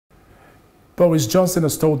Boris Johnson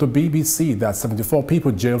has told the BBC that 74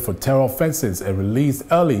 people jailed for terror offences and released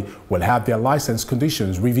early will have their licence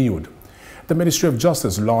conditions reviewed. The Ministry of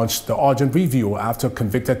Justice launched the urgent review after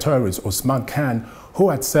convicted terrorist Usman Khan,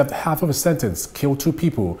 who had served half of a sentence, killed 2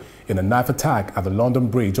 people in a knife attack at the London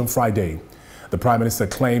Bridge on Friday. The Prime Minister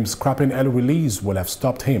claims scrapping early release will have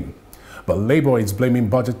stopped him. But Labour is blaming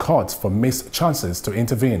budget cuts for missed chances to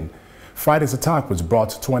intervene. Friday's attack was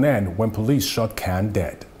brought to an end when police shot Khan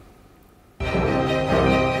dead.